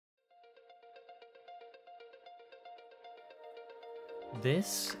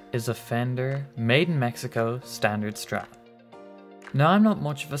This is a Fender made in Mexico standard Strat. Now I'm not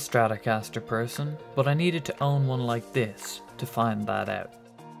much of a Stratocaster person, but I needed to own one like this to find that out.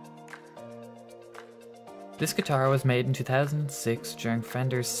 This guitar was made in 2006 during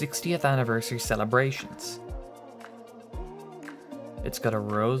Fender's 60th anniversary celebrations. It's got a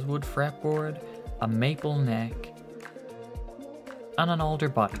rosewood fretboard, a maple neck, and an alder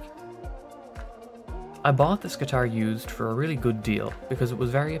body. I bought this guitar used for a really good deal because it was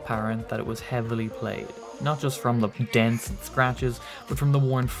very apparent that it was heavily played, not just from the dents and scratches, but from the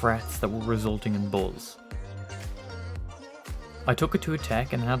worn frets that were resulting in buzz. I took it to a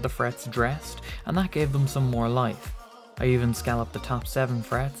tech and had the frets dressed, and that gave them some more life. I even scalloped the top 7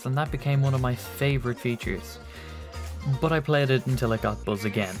 frets, and that became one of my favourite features. But I played it until it got buzz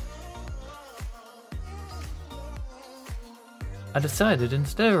again. I decided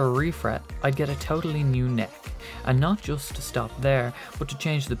instead of a refret, I'd get a totally new neck, and not just to stop there, but to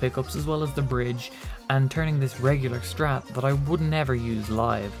change the pickups as well as the bridge, and turning this regular Strat that I would never use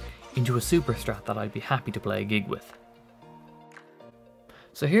live into a super Strat that I'd be happy to play a gig with.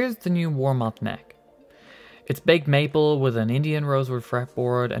 So here's the new Warmoth neck. It's baked maple with an Indian rosewood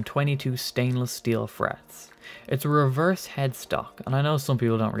fretboard and 22 stainless steel frets. It's a reverse headstock, and I know some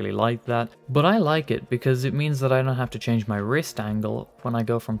people don't really like that, but I like it because it means that I don't have to change my wrist angle when I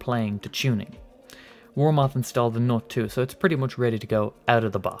go from playing to tuning. Warmoth installed the nut too, so it's pretty much ready to go out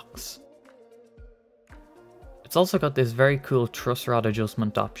of the box. It's also got this very cool truss rod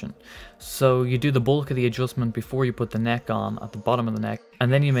adjustment option. So you do the bulk of the adjustment before you put the neck on at the bottom of the neck,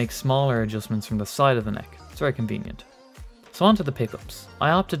 and then you make smaller adjustments from the side of the neck. It's very convenient. So onto the pickups.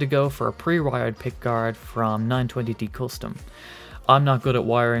 I opted to go for a pre-wired pickguard from 920D Custom. I'm not good at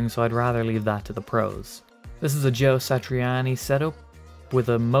wiring, so I'd rather leave that to the pros. This is a Joe Satriani setup with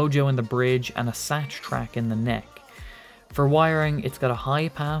a mojo in the bridge and a Satch track in the neck. For wiring, it's got a high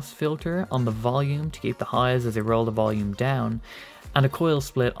pass filter on the volume to keep the highs as they roll the volume down, and a coil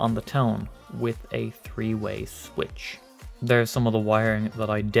split on the tone with a 3-way switch. There's some of the wiring that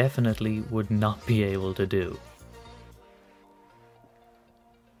I definitely would not be able to do.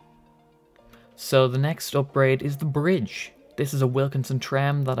 So the next upgrade is the bridge. This is a Wilkinson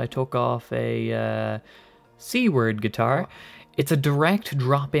trem that I took off a C-word guitar. It's a direct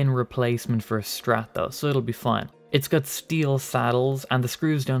drop-in replacement for a Strat though, so it'll be fine. It's got steel saddles, and the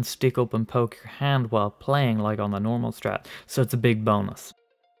screws don't stick up and poke your hand while playing like on the normal Strat, so it's a big bonus.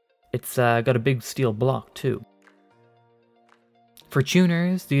 It's got a big steel block too. For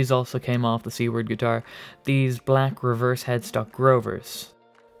tuners, these also came off the C-word guitar, these black reverse headstock Grovers.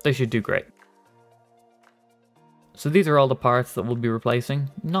 They should do great. So these are all the parts that we'll be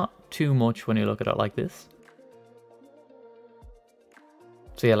replacing. Not too much when you look at it like this.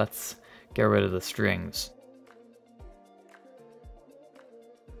 So yeah, let's get rid of the strings.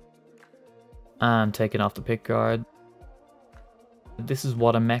 And taking off the pickguard. This is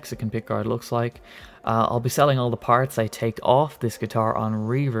what a Mexican pickguard looks like. I'll be selling all the parts I take off this guitar on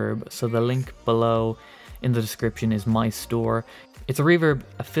Reverb, so the link below in the description is my store. It's a Reverb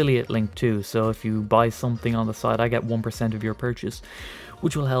affiliate link too, so if you buy something on the site, I get 1% of your purchase,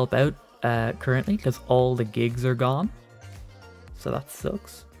 which will help out currently because all the gigs are gone. So that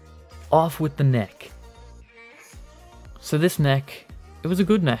sucks. Off with the neck. So this neck, it was a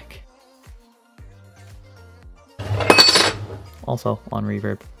good neck. Also on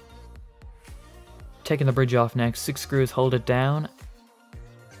Reverb. Taking the bridge off next, 6 screws hold it down.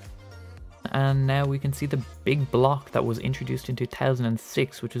 And now we can see the big block that was introduced in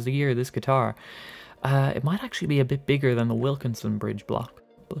 2006, which was the year of this guitar. It might actually be a bit bigger than the Wilkinson bridge block,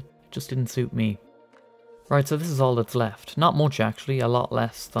 but it just didn't suit me. Right, so this is all that's left. Not much actually, a lot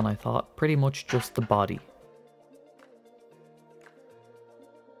less than I thought. Pretty much just the body.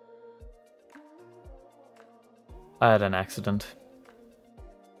 I had an accident.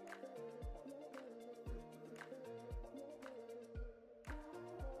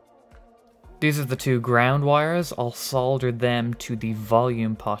 These are the 2 ground wires. I'll solder them to the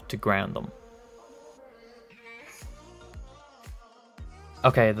volume pot to ground them.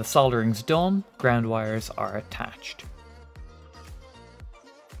 Okay, the soldering's done. Ground wires are attached.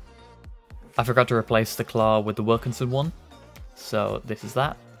 I forgot to replace the claw with the Wilkinson one. So this is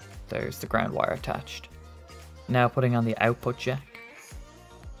that. There's the ground wire attached. Now putting on the output jack.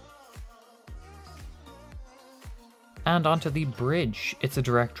 And onto the bridge. It's a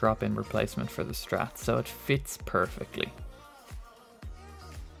direct drop-in replacement for the Strat, so it fits perfectly.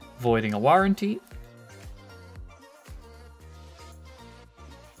 Voiding a warranty.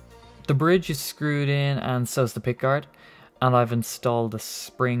 The bridge is screwed in, and so's the pickguard, and I've installed the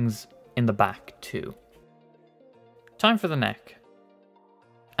springs in the back too. Time for the neck.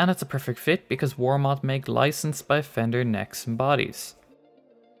 And it's a perfect fit because Warmoth make licensed by Fender necks and bodies.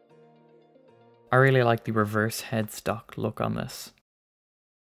 I really like the reverse headstock look on this.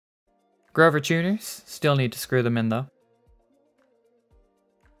 Grover tuners, still need to screw them in though.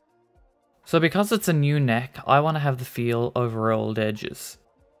 So because it's a new neck, I want to have the feel of rolled edges.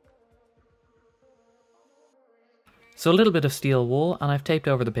 So a little bit of steel wool, and I've taped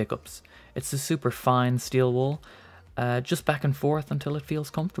over the pickups. It's a super fine steel wool, just back and forth until it feels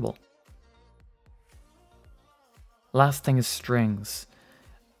comfortable. Last thing is strings.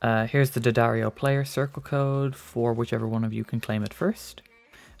 Here's the D'Addario player circle code for whichever one of you can claim it first.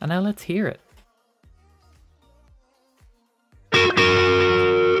 And now let's hear it.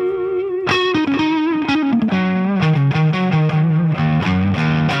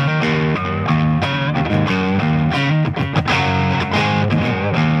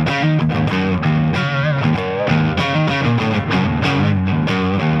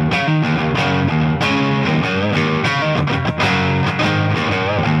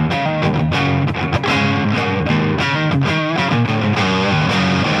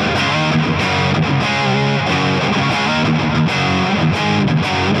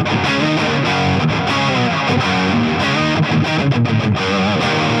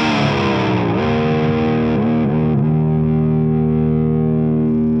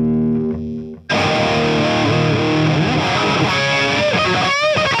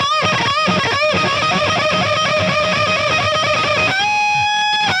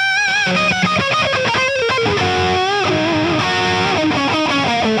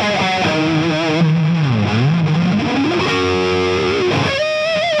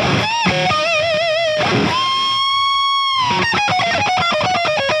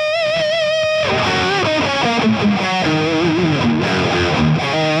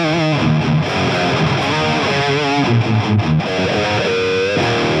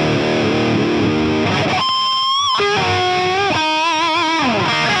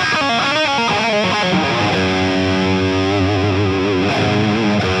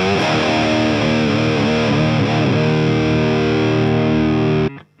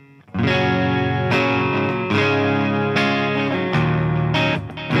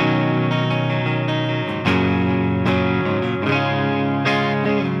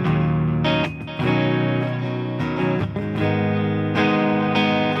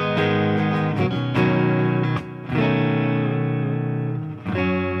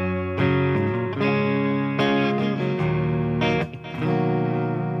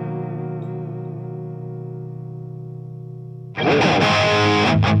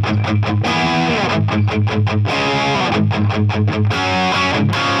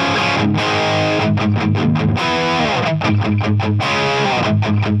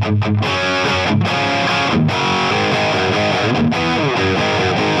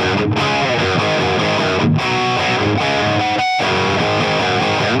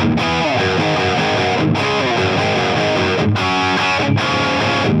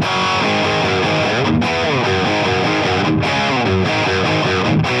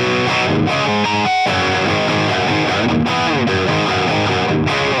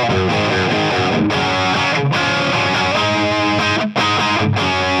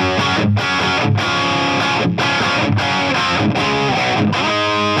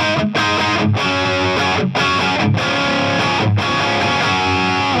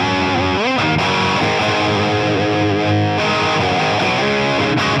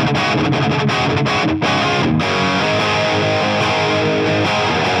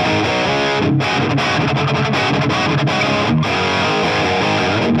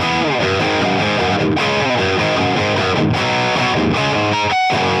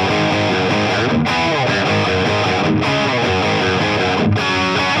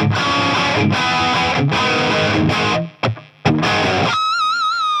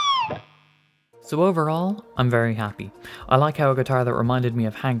 So overall, I'm very happy. I like how a guitar that reminded me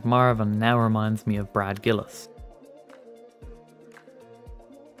of Hank Marvin now reminds me of Brad Gillis.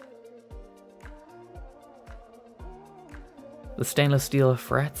 The stainless steel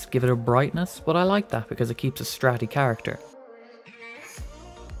frets give it a brightness, but I like that because it keeps a stratty character.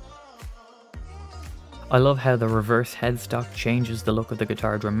 I love how the reverse headstock changes the look of the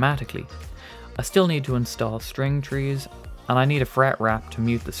guitar dramatically. I still need to install string trees, and I need a fret wrap to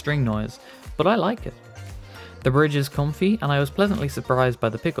mute the string noise, but I like it. The bridge is comfy, and I was pleasantly surprised by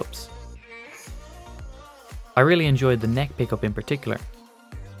the pickups. I really enjoyed the neck pickup in particular.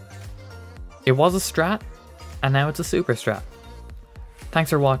 It was a Strat, and now it's a Super Strat. Thanks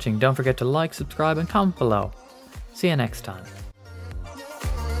for watching, don't forget to like, subscribe and comment below. See you next time.